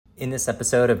In this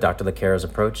episode of Dr. LeCaro's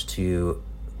approach to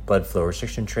blood flow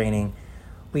restriction training,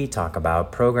 we talk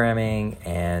about programming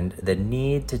and the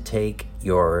need to take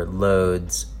your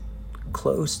loads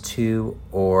close to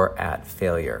or at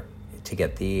failure to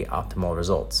get the optimal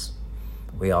results.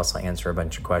 We also answer a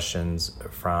bunch of questions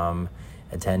from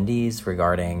attendees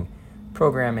regarding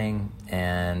programming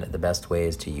and the best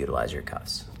ways to utilize your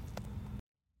cuffs.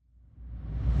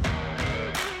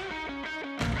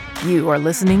 You are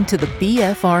listening to the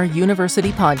BFR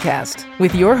University podcast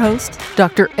with your host,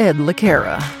 Dr. Ed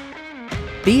LeCaro.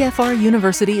 BFR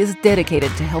University is dedicated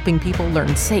to helping people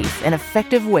learn safe and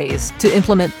effective ways to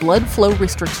implement blood flow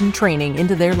restriction training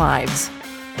into their lives.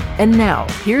 And now,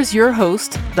 here's your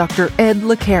host, Dr. Ed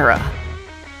LeCaro.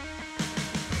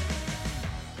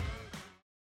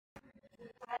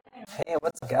 Hey,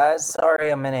 what's up, guys?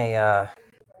 Sorry, I'm in a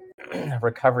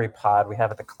recovery pod we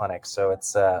have at the clinic, so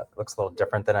it's looks a little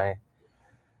different than I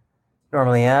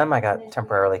normally am. I got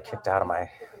temporarily kicked out of my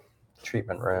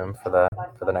treatment room for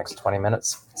the next 20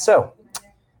 minutes. So,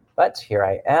 but here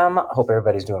I am. Hope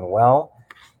everybody's doing well.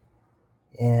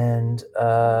 And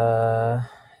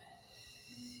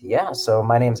so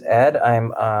my name's Ed.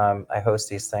 I host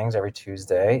these things every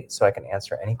Tuesday so I can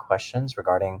answer any questions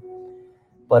regarding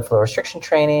blood flow restriction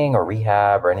training or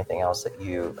rehab or anything else that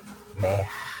you may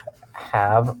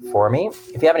have for me.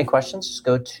 If you have any questions, just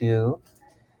go to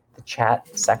the chat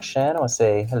section. I want to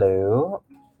say hello.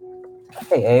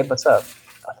 Hey, Abe, what's up?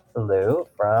 Hello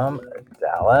from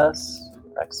Dallas,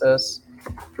 Texas.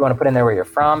 If you want to put in there where you're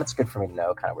from, it's good for me to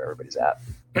know kind of where everybody's at.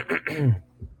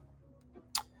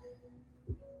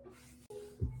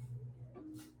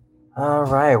 All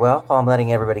right, well, while I'm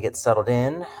letting everybody get settled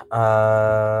in, we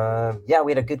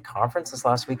had a good conference this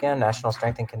last weekend. National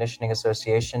Strength and Conditioning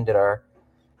Association did our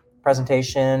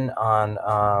presentation on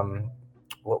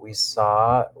what we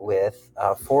saw with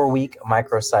a 4-week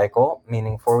microcycle,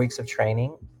 meaning 4 weeks of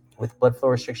training with blood flow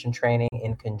restriction training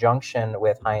in conjunction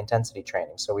with high-intensity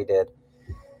training. So we did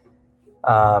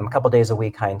a couple days a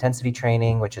week high-intensity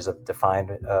training, which is defined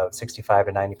of 65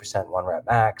 to 90% one-rep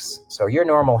max. So your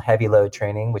normal heavy load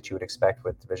training, which you would expect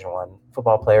with Division I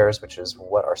football players, which is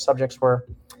what our subjects were.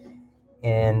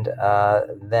 And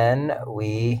then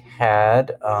we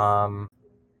had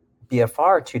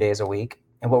BFR 2 days a week.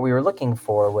 And what we were looking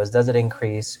for was, does it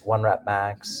increase one-rep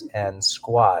max and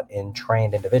squat in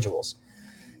trained individuals?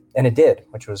 And it did,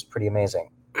 which was pretty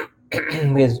amazing.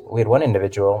 we had one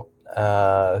individual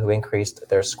who increased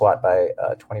their squat by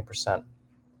 20%.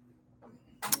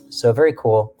 So very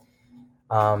cool.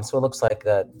 So it looks like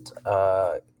that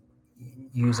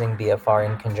using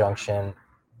BFR in conjunction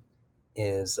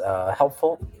is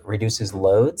helpful, reduces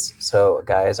loads, so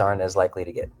guys aren't as likely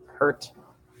to get hurt,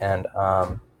 and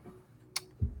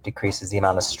decreases the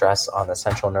amount of stress on the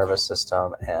central nervous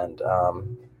system, and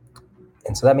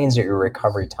so that means that your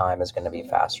recovery time is going to be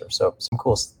faster. So some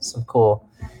cool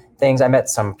things. I met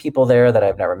some people there that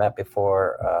I've never met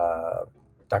before.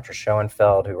 Dr.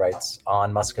 Schoenfeld, who writes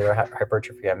on muscular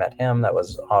hypertrophy, I met him. That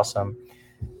was awesome.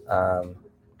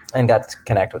 And got to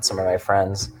connect with some of my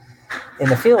friends in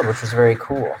the field, which was very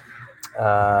cool.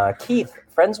 Keith,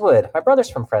 Friendswood. My brother's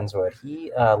from Friendswood.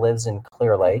 He lives in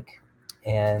Clear Lake,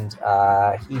 and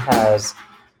he has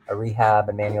a rehab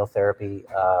and manual therapy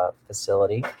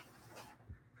facility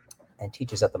and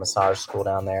teaches at the massage school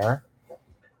down there.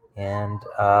 And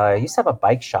I used to have a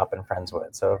bike shop in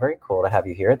Friendswood, so very cool to have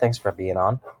you here. Thanks for being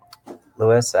on.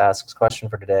 Lewis asks, question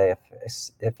for today.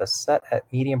 If a set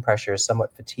at medium pressure is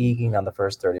somewhat fatiguing on the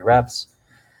first 30 reps,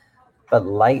 but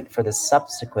light for the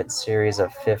subsequent series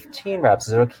of 15 reps,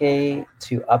 is it okay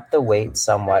to up the weight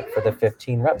somewhat for the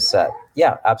 15 rep set?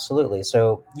 Yeah, absolutely.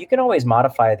 So you can always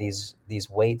modify these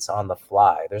weights on the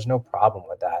fly. There's no problem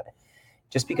with that.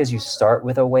 Just because you start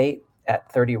with a weight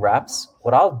at 30 reps,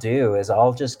 what I'll do is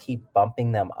I'll just keep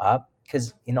bumping them up,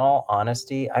 because in all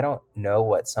honesty, I don't know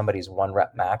what somebody's 1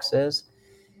 rep max is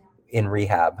in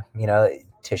rehab.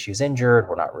 Tissue's injured,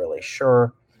 we're not really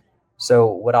sure. So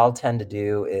what I'll tend to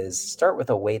do is start with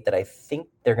a weight that I think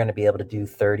they're going to be able to do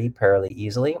 30 fairly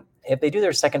easily. If they do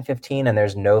their second 15 and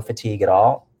there's no fatigue at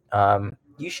all,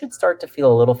 you should start to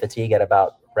feel a little fatigue at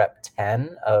about rep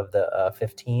 10 of the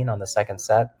 15 on the second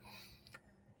set.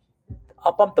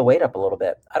 I'll bump the weight up a little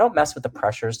bit. I don't mess with the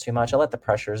pressures too much. I'll let the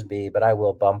pressures be, but I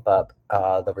will bump up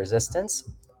the resistance.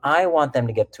 I want them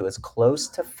to get to as close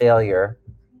to failure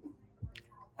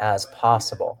as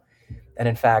possible. And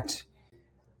in fact,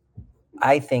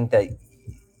 I think that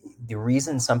the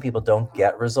reason some people don't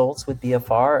get results with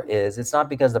BFR is it's not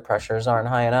because the pressures aren't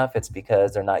high enough. It's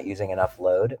because they're not using enough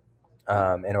load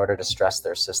in order to stress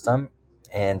their system.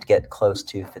 and get close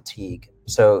to fatigue.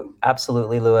 So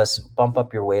absolutely, Lewis, bump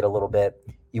up your weight a little bit.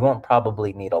 You won't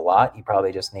probably need a lot. You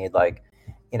probably just need like,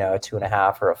 a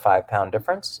 2.5 or a 5 pound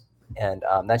difference. And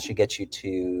that should get you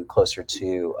to closer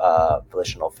to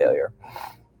volitional failure.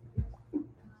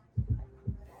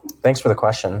 Thanks for the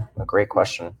question. A great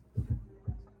question.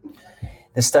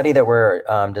 The study that we're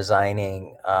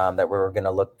designing, that we're going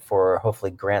to look for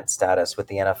hopefully grant status with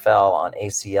the NFL on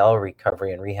ACL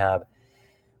recovery and rehab,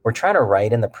 we're trying to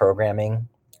write in the programming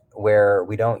where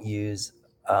we don't use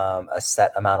a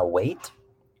set amount of weight.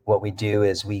 What we do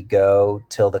is we go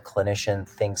till the clinician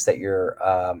thinks that you're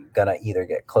going to either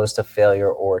get close to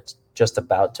failure or just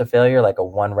about to failure, like a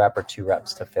 1 rep or 2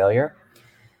 reps to failure.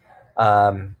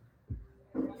 And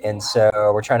so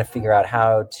we're trying to figure out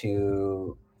how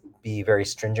to be very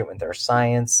stringent with our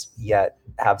science, yet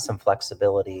have some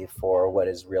flexibility for what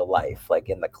is real life, like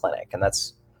in the clinic. And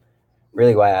that's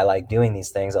really why I like doing these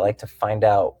things. I like to find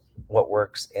out what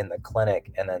works in the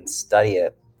clinic and then study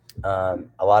it. A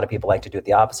lot of people like to do it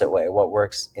the opposite way. What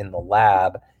works in the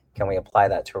lab, can we apply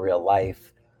that to real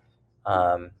life?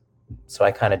 So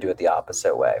I kind of do it the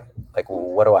opposite way. Like,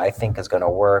 what do I think is going to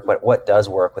work? What does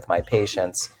work with my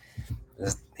patients?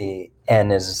 The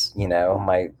N is,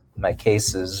 my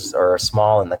cases are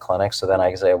small in the clinic. So then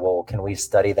I say, well, can we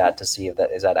study that to see if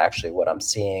that is actually what I'm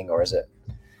seeing, or is it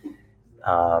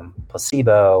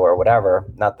placebo or whatever?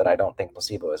 Not that I don't think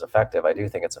placebo is effective. I do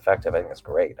think it's effective. I think it's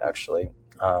great, actually.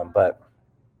 But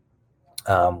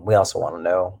we also want to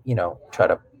know, try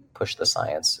to push the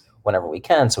science whenever we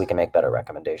can so we can make better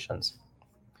recommendations.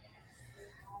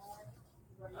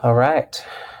 All right.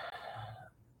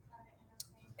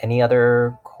 Any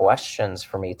other questions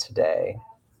for me today?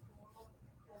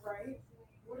 What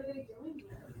are they doing here?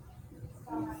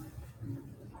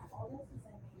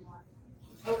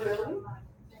 Oh, really?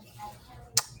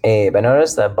 Abe, I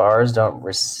noticed that bars don't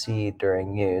recede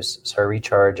during use, so I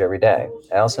recharge every day.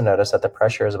 I also noticed that the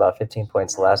pressure is about 15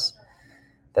 points less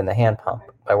than the hand pump.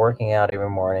 By working out every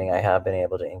morning, I have been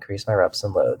able to increase my reps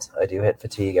and loads. I do hit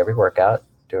fatigue every workout.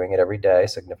 Doing it every day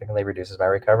significantly reduces my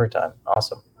recovery time.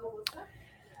 Awesome.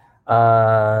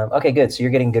 Okay, good. So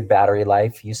you're getting good battery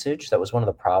life usage. That was one of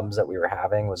the problems that we were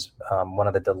having. Was one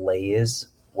of the delays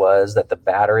was that the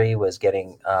battery was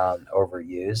getting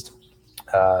overused.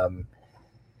 And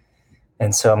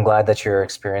so I'm glad that you're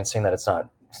experiencing that. It's not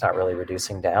really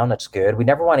reducing down. That's good. We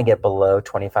never want to get below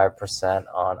 25%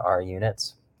 on our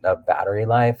units of battery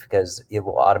life because it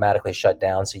will automatically shut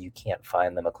down. So you can't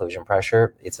find the occlusion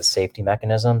pressure. It's a safety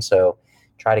mechanism. So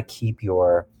try to keep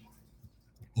your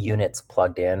units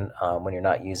plugged in when you're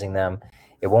not using them.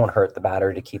 It won't hurt the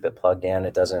battery to keep it plugged in.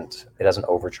 It doesn't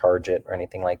overcharge it or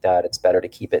anything like that. It's better to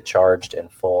keep it charged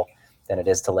and full than it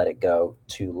is to let it go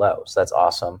too low. So that's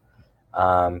awesome.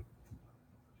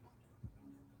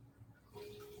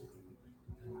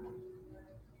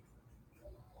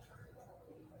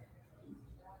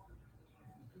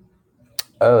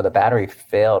 Oh, the battery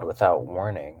failed without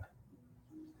warning.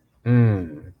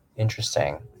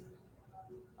 Interesting.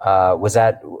 Was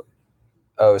that,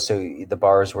 so the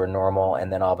bars were normal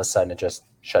and then all of a sudden it just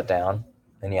shut down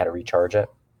and you had to recharge it?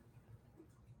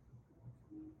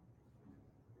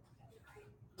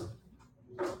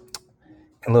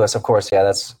 And Lewis, of course, yeah,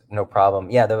 that's no problem.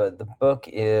 Yeah, the book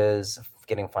is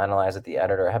getting finalized at the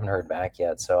editor. I haven't heard back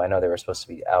yet, so I know they were supposed to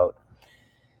be out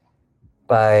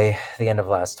by the end of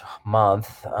last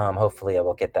month. Hopefully I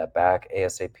will get that back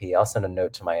ASAP. I'll send a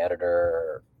note to my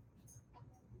editor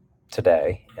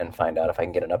today and find out if I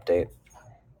can get an update.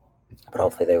 But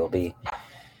hopefully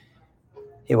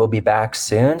it will be back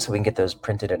soon so we can get those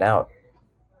printed and out.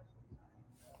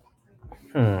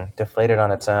 Deflated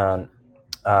on its own.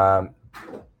 What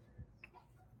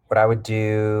I would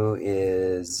do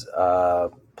is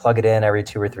plug it in every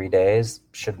 2 or 3 days.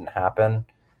 Shouldn't happen.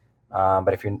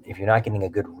 But if you're not getting a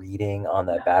good reading on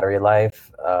that battery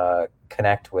life,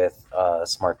 connect with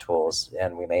Smart Tools,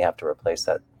 and we may have to replace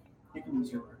that. You can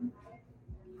use your word.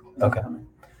 Okay.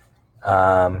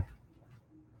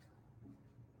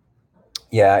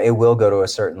 Yeah, it will go to a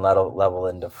certain level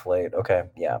and deflate. Okay,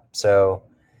 yeah. So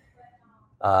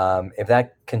if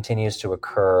that continues to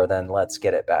occur, then let's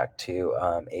get it back to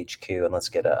HQ and let's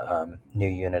get a new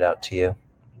unit out to you.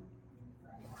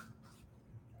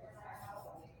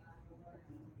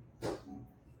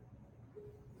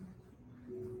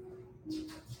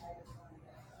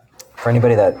 For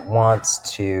anybody that wants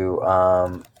to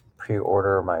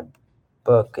pre-order my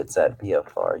book, it's at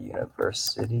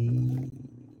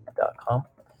bfruniversity.com.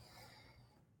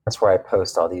 That's where I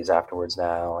post all these afterwards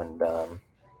now, and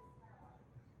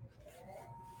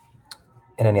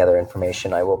any other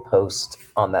information I will post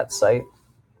on that site.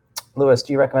 Lewis,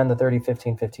 do you recommend the 30,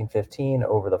 15, 15, 15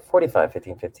 over the 45,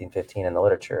 15, 15, 15 in the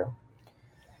literature?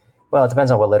 Well, it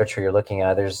depends on what literature you're looking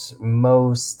at. There's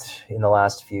most in the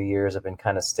last few years have been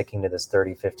kind of sticking to this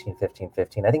 30, 15, 15,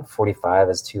 15. I think 45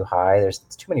 is too high. It's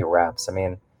too many reps. I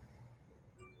mean,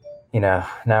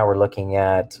 now we're looking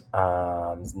at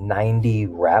 90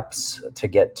 reps to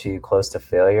get to close to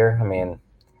failure. I mean,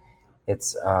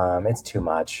 it's too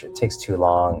much. It takes too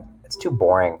long. It's too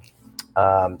boring.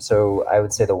 So I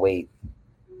would say the weight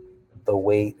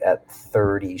at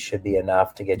 30 should be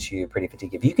enough to get you pretty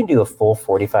fatigued. If you can do a full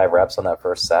 45 reps on that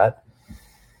first set,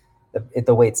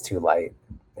 the weight's too light.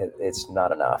 It's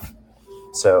not enough.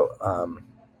 So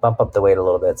bump up the weight a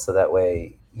little bit so that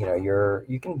way,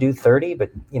 you can do 30, but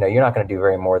you're not going to do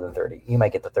very more than 30. You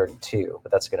might get to 32,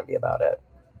 but that's going to be about it.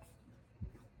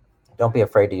 Don't be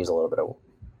afraid to use a little bit of.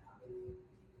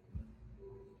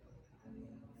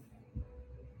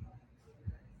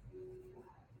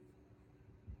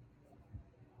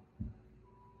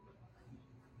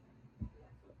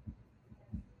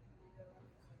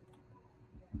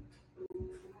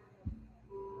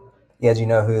 Yeah, do you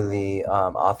know who the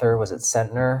author was? It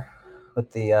Centner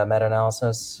with the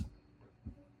meta-analysis?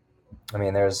 I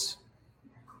mean, there's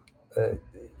the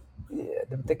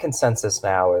consensus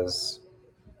now is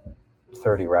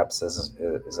 30 reps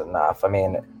is enough. I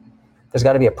mean, there's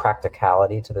got to be a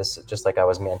practicality to this, just like I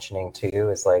was mentioning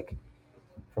too, is like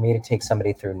for me to take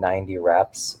somebody through 90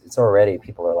 reps, it's already,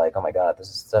 people are like, oh my God, this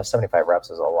is 75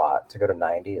 reps is a lot. To go to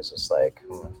 90 is just like,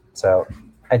 So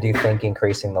I do think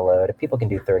increasing the load, if people can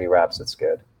do 30 reps, it's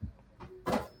good.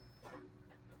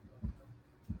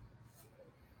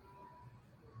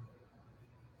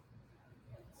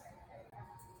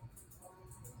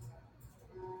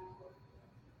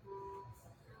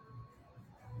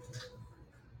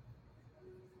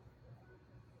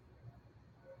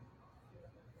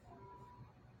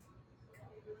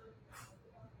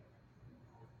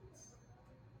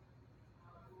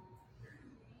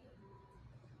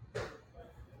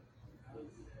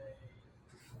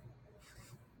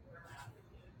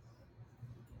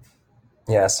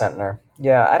 Yeah, Centner.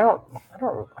 Yeah, I don't.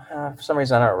 For some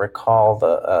reason, I don't recall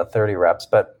the 30 reps,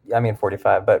 but I mean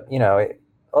 45. But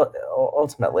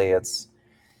ultimately, it's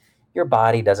your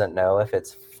body doesn't know if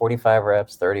it's 45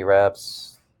 reps, 30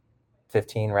 reps,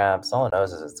 15 reps. All it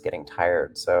knows is it's getting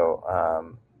tired.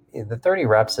 So the 30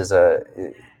 reps is a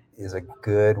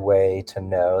good way to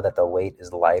know that the weight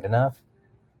is light enough.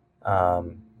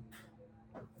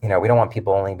 We don't want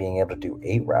people only being able to do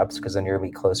 8 reps because then you're going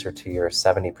to be closer to your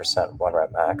 70% 1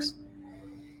 rep max.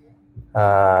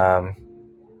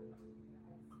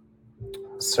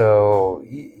 So,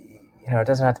 it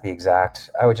doesn't have to be exact.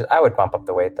 I would bump up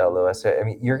the weight though, Lewis. I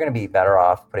mean, you're going to be better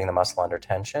off putting the muscle under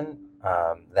tension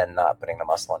than not putting the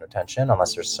muscle under tension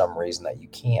unless there's some reason that you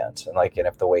can't. And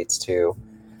if the weight's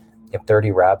if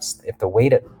the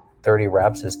weight at 30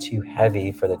 reps is too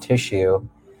heavy for the tissue,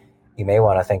 you may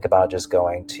want to think about just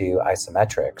going to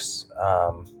isometrics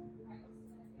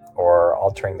or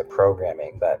altering the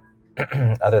programming. But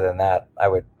other than that, I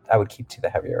would keep to the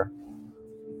heavier.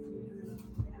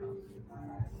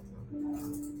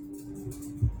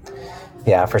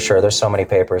 Yeah, for sure. There's so many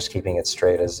papers. Keeping it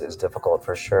straight is difficult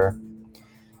for sure.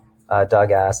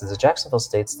 Doug asks, is the Jacksonville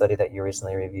State study that you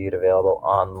recently reviewed available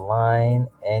online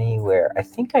anywhere? I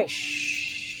think I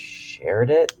shared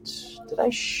it. Did I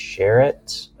share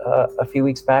it a few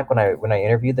weeks back when I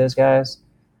interviewed those guys?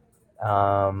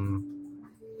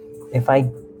 If I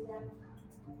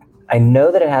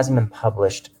know that it hasn't been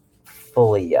published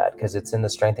fully yet because it's in the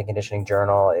Strength and Conditioning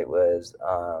Journal. It was,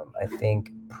 I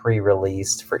think,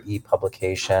 pre-released for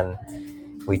e-publication.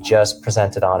 We just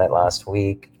presented on it last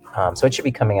week. So it should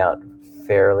be coming out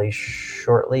fairly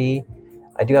shortly.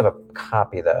 I do have a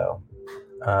copy though.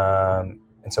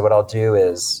 And so what I'll do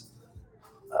is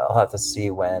I'll have to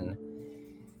see when.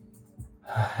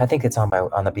 I think it's on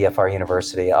the BFR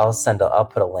University. I'll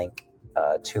put a link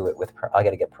to it I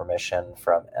got to get permission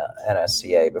from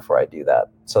NSCA before I do that.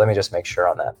 So let me just make sure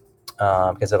on that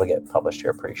because it'll get published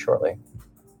here pretty shortly.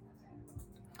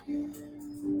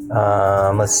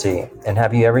 Let's see. And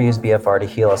have you ever used BFR to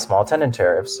heal a small tendon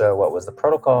tear? If so, what was the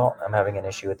protocol? I'm having an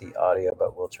issue with the audio,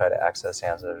 but we'll try to access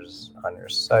answers on your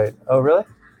site. Oh, really?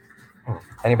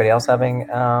 Anybody else having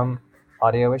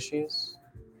audio issues?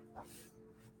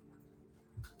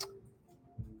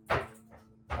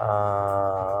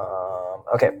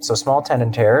 Okay, so small tendon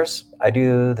tears, I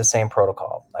do the same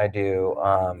protocol. I do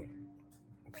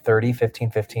 30,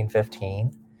 15, 15,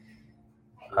 15.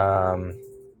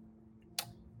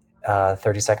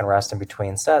 30-second rest in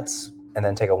between sets, and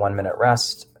then take a 1-minute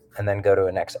rest, and then go to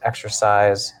a next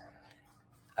exercise.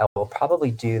 I we'll probably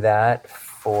do that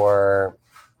for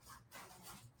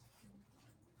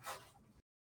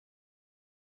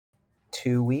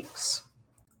 2 weeks.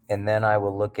 And then I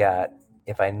will look at,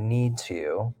 if I need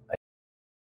to, I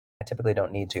typically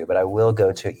don't need to, but I will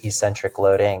go to eccentric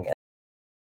loading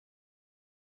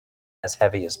as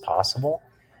heavy as possible.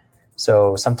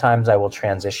 So sometimes I will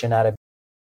transition out of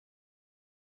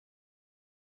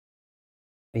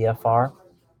BFR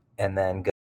and then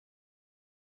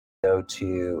go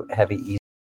to heavy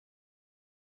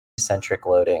eccentric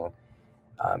loading.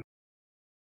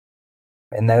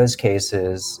 In those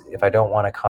cases, if I don't want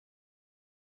to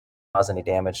cause any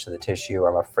damage to the tissue,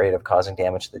 or I'm afraid of causing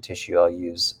damage to the tissue, I'll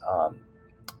use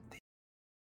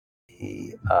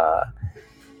the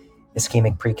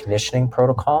ischemic preconditioning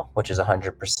protocol, which is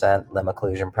 100% limb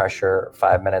occlusion pressure,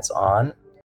 5 minutes on,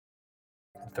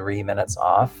 3 minutes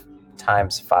off,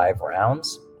 times 5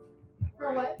 rounds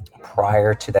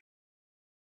prior to the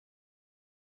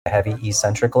heavy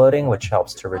eccentric loading, which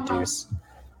helps to reduce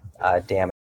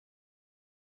damage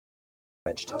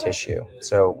to tissue.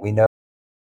 So we know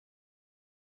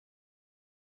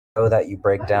that you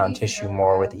break down tissue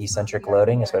more with eccentric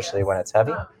loading, especially when it's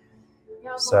heavy.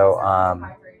 So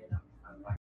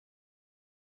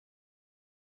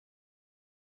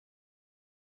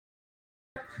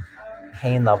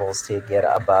pain levels to get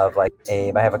above I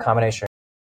have a combination.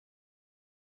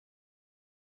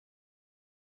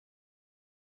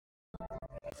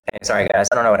 Hey, sorry guys,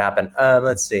 I don't know what happened.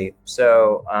 Let's see.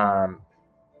 So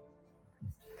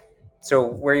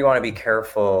where you want to be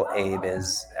careful, Abe,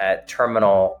 is at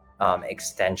terminal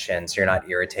extension, so you're not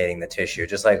irritating the tissue.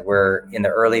 Just like we're in the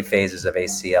early phases of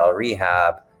ACL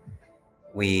rehab,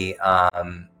 we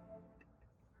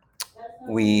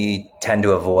tend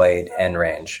to avoid end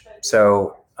range,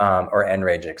 or end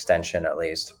range extension at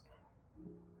least.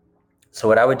 So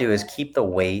what I would do is keep the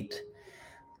weight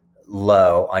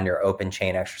low on your open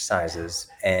chain exercises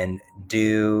and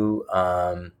do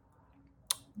the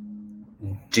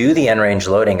end range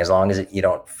loading as long as you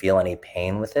don't feel any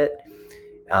pain with it,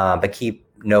 but keep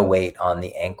no weight on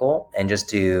the ankle, and just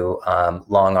do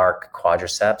long arc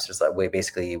quadriceps. There's that way,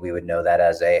 basically we would know that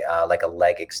as like a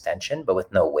leg extension, but with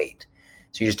no weight.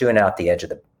 So you're just doing it off the edge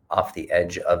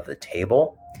of the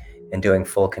table and doing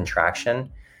full contraction.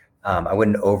 I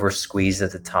wouldn't over squeeze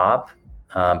at the top,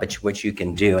 but what you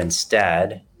can do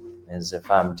instead is, if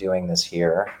I'm doing this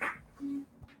here,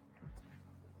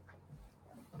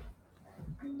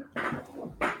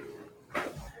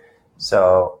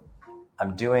 so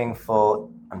I'm doing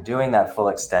that full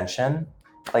extension.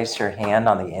 Place your hand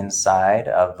on the inside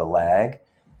of the leg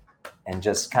and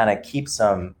just kind of keep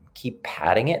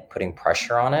patting it, putting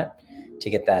pressure on it to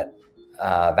get that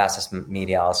vastus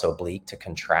medialis oblique to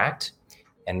contract,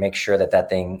 and make sure that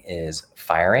thing is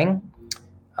firing.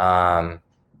 And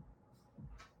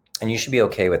you should be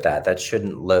okay with that. That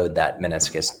shouldn't load that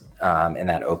meniscus in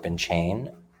that open chain.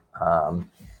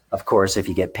 Of course, if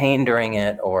you get pain during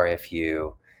it, or if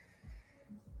you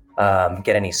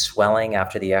get any swelling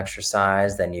after the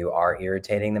exercise, then you are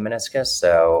irritating the meniscus.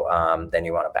 So then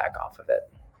you want to back off of it.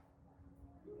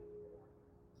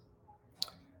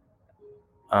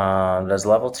 Does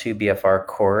level 2 BFR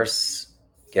course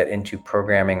get into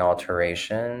programming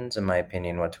alterations? In my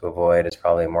opinion, what to avoid is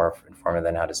probably more informative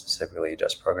than how to specifically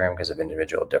adjust program because of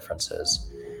individual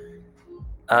differences.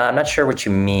 I'm not sure what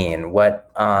you mean.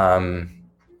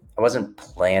 I wasn't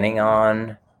planning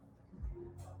on.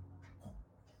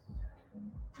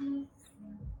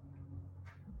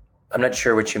 I'm not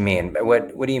sure what you mean.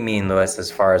 What do you mean, Lewis,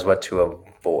 as far as what to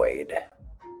avoid?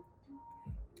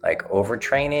 Like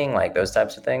overtraining, like those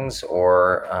types of things?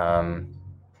 Or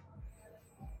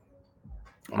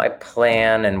my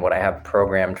plan and what I have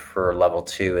programmed for level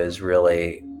 2 is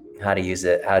really how to use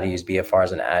BFR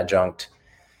as an adjunct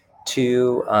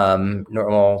to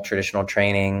normal traditional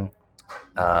training,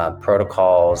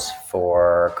 protocols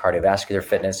for cardiovascular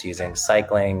fitness using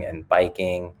cycling and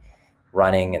biking,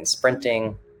 running and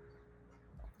sprinting.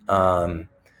 I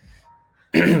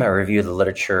reviewed the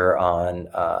literature on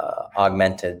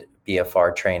augmented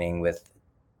BFR training with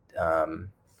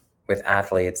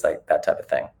athletes, like that type of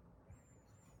thing.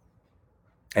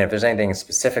 And if there's anything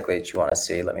specifically that you want to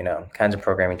see, let me know. Kinds of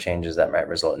programming changes that might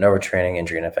result in overtraining,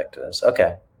 injury, and effectiveness.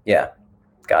 Okay, yeah,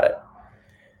 got it.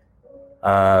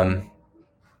 No,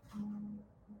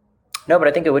 but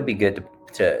I think it would be good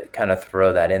to kind of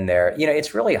throw that in there. You know,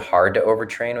 it's really hard to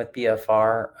overtrain with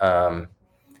BFR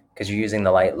because you're using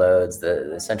the light loads.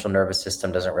 The central nervous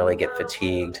system doesn't really get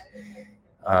fatigued.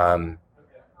 And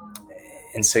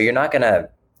so you're not going to,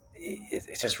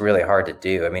 it's just really hard to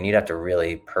do. I mean, you'd have to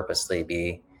really purposely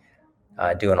be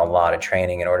doing a lot of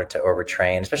training in order to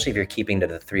overtrain, especially if you're keeping to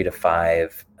the 3 to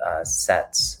 5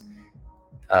 sets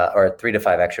or 3 to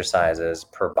 5 exercises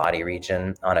per body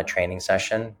region on a training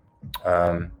session.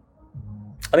 Let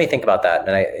me think about that.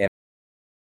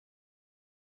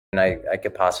 And I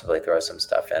could possibly throw some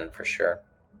stuff in for sure.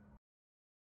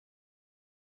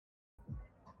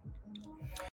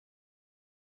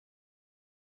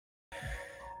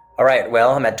 All right,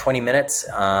 well, I'm at 20 minutes.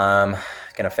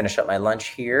 Going to finish up my lunch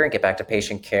here and get back to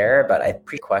patient care, but I have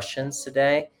questions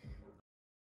today.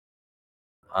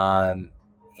 And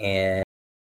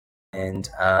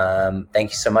thank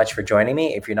you so much for joining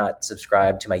me. If you're not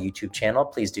subscribed to my YouTube channel,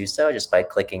 please do so just by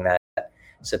clicking that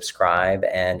subscribe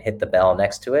and hit the bell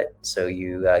next to it so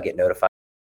you get notified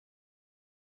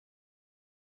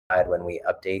when we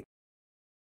update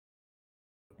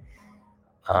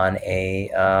on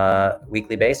a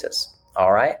weekly basis.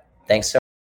 All right. Thanks so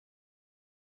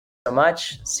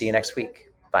much. See you next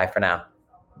week. Bye for now.